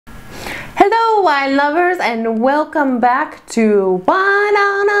Hello wine lovers and welcome back to Wine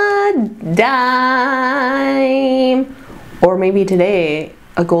on a Dime, or maybe today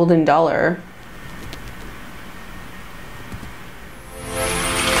a golden dollar.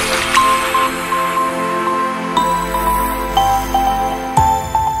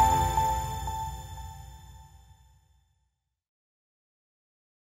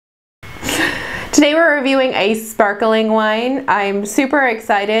 Today we're reviewing a sparkling wine. I'm super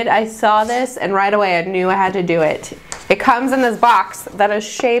excited. I saw this and right away I knew I had to do it. It comes in this box that is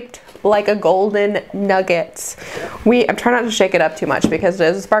shaped like a golden nugget. I'm trying not to shake it up too much because it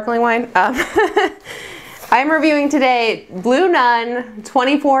is a sparkling wine. I'm reviewing today Blue Nun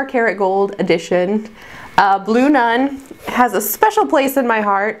 24 karat gold edition. Blue Nun has a special place in my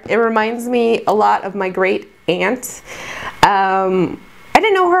heart. It reminds me a lot of my great aunt. I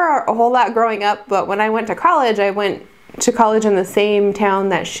didn't know her a whole lot growing up, but when I went to college in the same town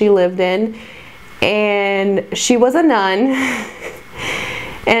that she lived in, and she was a nun.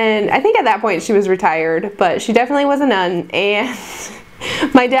 And I think at that point she was retired, but she definitely was a nun. And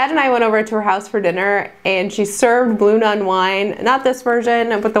my dad and I went over to her house for dinner, and she served Blue Nun wine, not this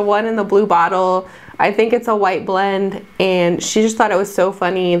version, but the one in the blue bottle. I think it's a white blend, and she just thought it was so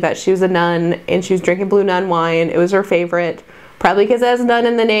funny that she was a nun and she was drinking Blue Nun wine. It was her favorite. Probably because it has nun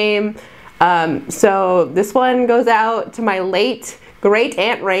in the name. So this one goes out to my late great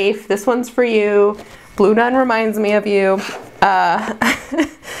Aunt Rafe. This one's for you. Blue Nun reminds me of you.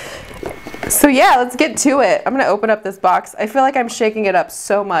 So yeah, let's get to it. I'm gonna open up this box. I feel like I'm shaking it up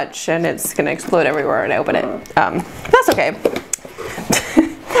so much and it's gonna explode everywhere when I open it. That's okay.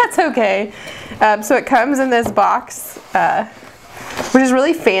 That's okay. So it comes in this box, which is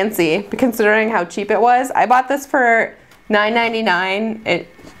really fancy considering how cheap it was. I bought this for $9.99 at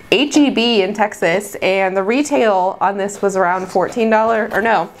H-E-B in Texas, and the retail on this was around $14, or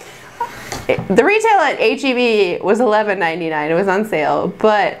no, the retail at H-E-B was $11.99. It was on sale,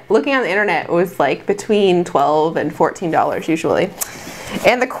 but looking on the internet it was like between $12 and $14 usually.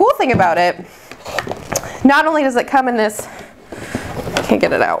 And the cool thing about it, not only does it come in this, I can't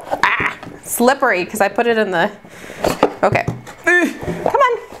get it out, slippery because I put it in the, okay, come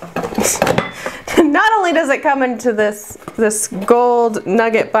on. Not only does it come into this gold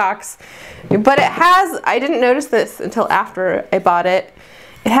nugget box, but it has, I didn't notice this until after I bought it,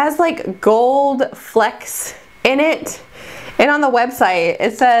 it has like gold flecks in it. And on the website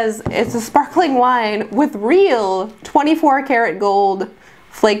it says it's a sparkling wine with real 24 karat gold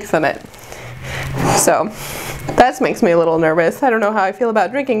flakes in it. So that makes me a little nervous. I don't know how I feel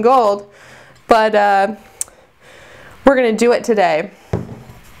about drinking gold, but we're gonna do it today.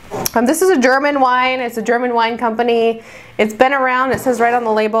 This is a German wine. It's a German wine company. It's been around, it says right on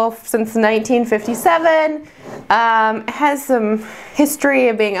the label, since 1957. It has some history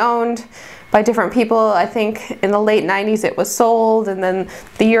of being owned by different people. I think in the late 90s it was sold, and then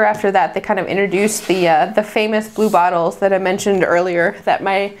the year after that they kind of introduced the famous blue bottles that I mentioned earlier that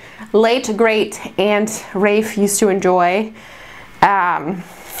my late great Aunt Rafe used to enjoy. Yeah,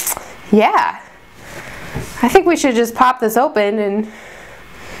 I think we should just pop this open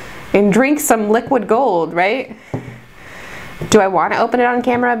and drink some liquid gold, right? Do I want to open it on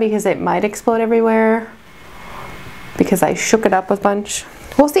camera because it might explode everywhere? Because I shook it up a bunch?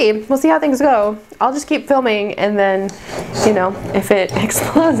 We'll see. We'll see how things go. I'll just keep filming, and then, you know, if it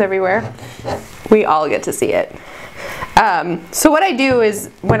explodes everywhere, we all get to see it. So what I do is,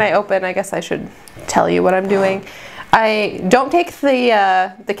 when I open, I guess I should tell you what I'm doing. I don't take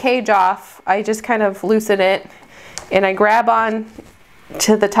the cage off. I just kind of loosen it, and I grab on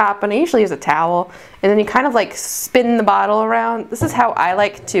to the top, and I usually use a towel, and then you kind of like spin the bottle around. This is how I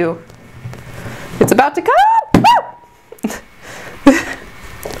like to, it's about to come.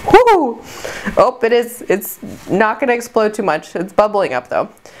 Woo! Oh, it's not gonna explode too much. It's bubbling up though.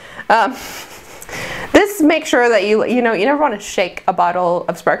 This makes sure that you know, you never want to shake a bottle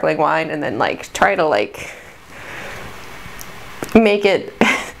of sparkling wine and then like try to like make it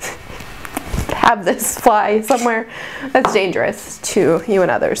have this fly somewhere. That's dangerous to you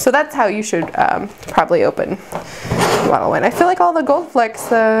and others. So that's how you should probably open a bottle of wine. I feel like all the gold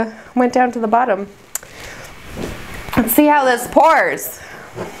flecks went down to the bottom. Let's see how this pours.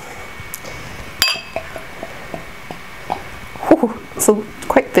 Ooh, it's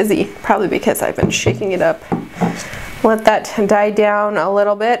quite fizzy, probably because I've been shaking it up. Let that die down a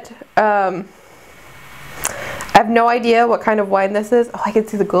little bit. I have no idea what kind of wine this is. Oh, I can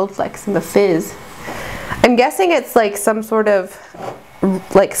see the gold flecks and the fizz. I'm guessing it's like some sort of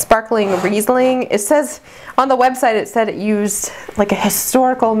like sparkling Riesling. It says on the website, it said it used like a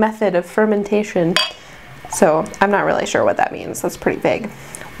historical method of fermentation. So I'm not really sure what that means. That's pretty vague.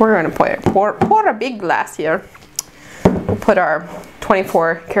 we're gonna pour a big glass here. We'll put our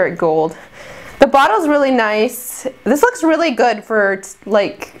 24 karat gold. The bottle's really nice. This looks really good for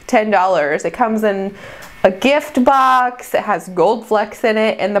like $10. It comes in a gift box. It has gold flecks in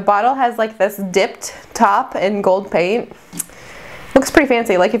it, and the bottle has like this dipped top in gold paint. Looks pretty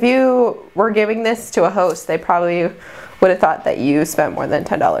fancy. Like if you were giving this to a host, they probably would have thought that you spent more than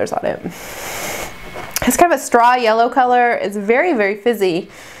 $10 on it. It's kind of a straw yellow color. It's very, very fizzy,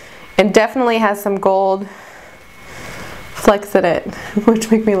 and definitely has some gold flecks in it,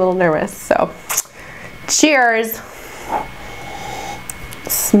 which make me a little nervous. So, cheers.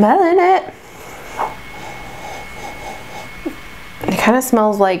 Smelling it. It kind of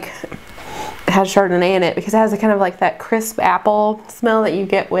smells like it has Chardonnay in it because it has a kind of like that crisp apple smell that you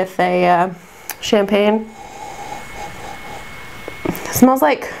get with a champagne. It smells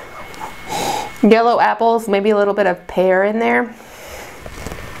like yellow apples, maybe a little bit of pear in there.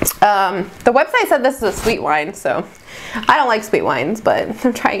 The website said this is a sweet wine, so I don't like sweet wines, but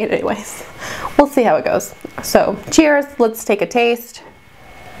I'm trying it anyways. We'll see how it goes. So, cheers. Let's take a taste.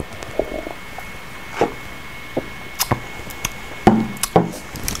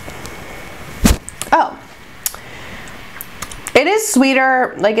 Oh. It is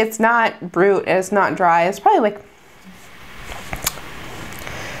sweeter. Like, it's not brute and it's not dry. It's probably like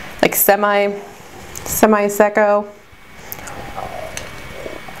semi-secco.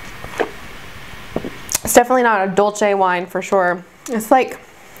 It's definitely not a dolce wine for sure. It's like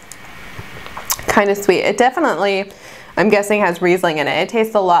kind of sweet. It definitely, I'm guessing, has Riesling in it. It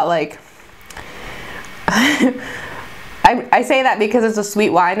tastes a lot like, I say that because it's a sweet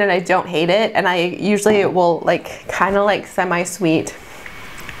wine and I don't hate it, and I usually will like kind of like semi-sweet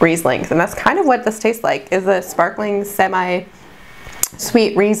Rieslings, and that's kind of what this tastes like, is a sparkling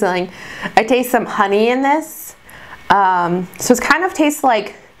semi-sweet Riesling. I taste some honey in this, so it kind of tastes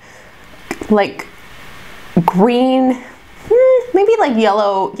like green, maybe like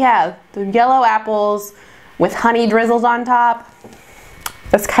yellow, yeah, the yellow apples with honey drizzles on top.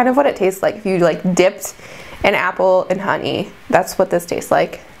 That's kind of what it tastes like if you like dipped an apple in honey. That's what this tastes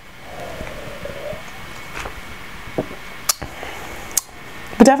like.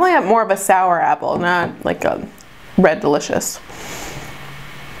 But definitely more of a sour apple, not like a red delicious.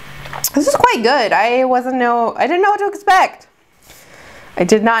 This is quite good. I didn't know what to expect. I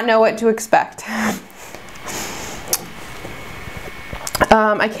did not know what to expect.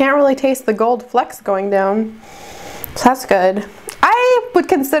 I can't really taste the gold flecks going down, so that's good. I would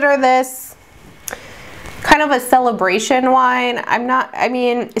consider this kind of a celebration wine. I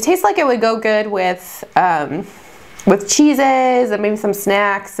mean, it tastes like it would go good with cheeses and maybe some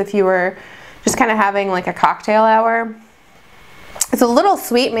snacks if you were just kind of having like a cocktail hour. It's a little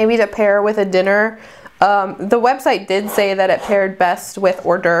sweet, maybe to pair with a dinner. The website did say that it paired best with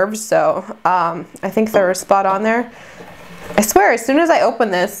hors d'oeuvres, so I think they're spot on there. I swear, as soon as I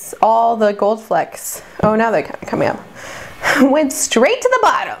open this, all the gold flecks, oh, now they're kind of coming up, went straight to the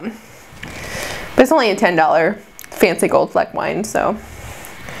bottom. But it's only a $10 fancy gold fleck wine, so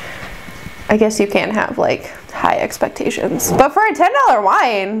I guess you can't have like high expectations. But for a $10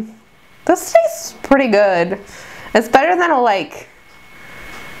 wine, this tastes pretty good. It's better than a like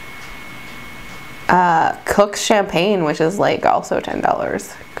Cook's champagne, which is like also $10.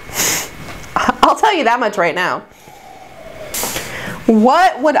 I'll tell you that much right now.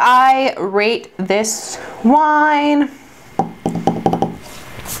 What would I rate this wine?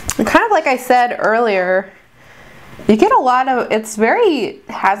 Kind of like I said earlier, you get a lot of,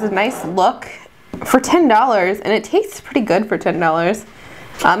 has a nice look for $10, and it tastes pretty good for $10.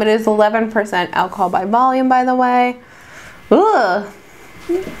 It is 11% alcohol by volume, by the way. Ugh.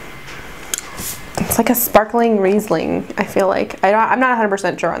 It's like a sparkling Riesling, I feel like. I'm not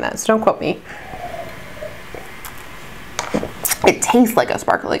 100% sure on that, so don't quote me. It tastes like a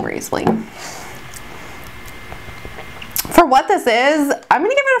sparkling Riesling. For what this is, I'm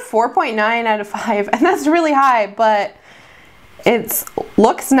gonna give it a 4.9 out of 5, and that's really high, but it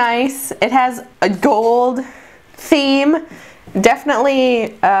looks nice. It has a gold theme.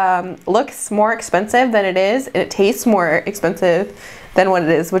 Definitely looks more expensive than it is, and it tastes more expensive than what it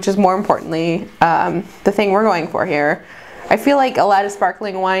is, which is more importantly the thing we're going for here. I feel like a lot of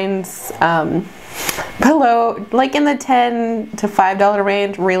sparkling wines below, like in the $10 to $5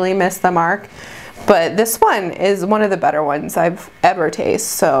 range, really miss the mark. But this one is one of the better ones I've ever tasted.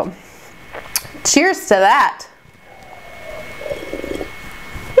 So cheers to that.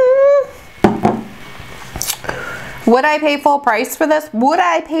 Would I pay full price for this? Would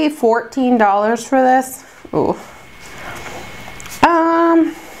I pay $14 for this? Ooh.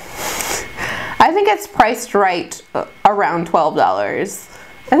 I think it's priced right around $12.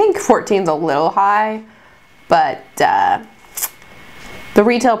 I think 14's a little high, but the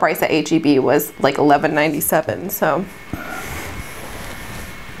retail price at H-E-B was like $11.97, so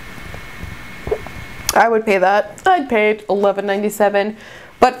I would pay that. I'd pay $11.97,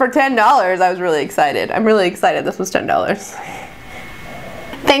 but for $10, I was really excited. I'm really excited this was $10.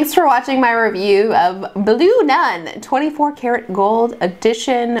 Thanks for watching my review of Blue Nun 24 karat gold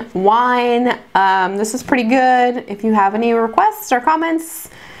edition wine. This is pretty good. If you have any requests or comments,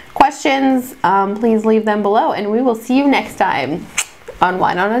 questions, please leave them below, and we will see you next time on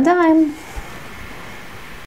Wine on a Dime.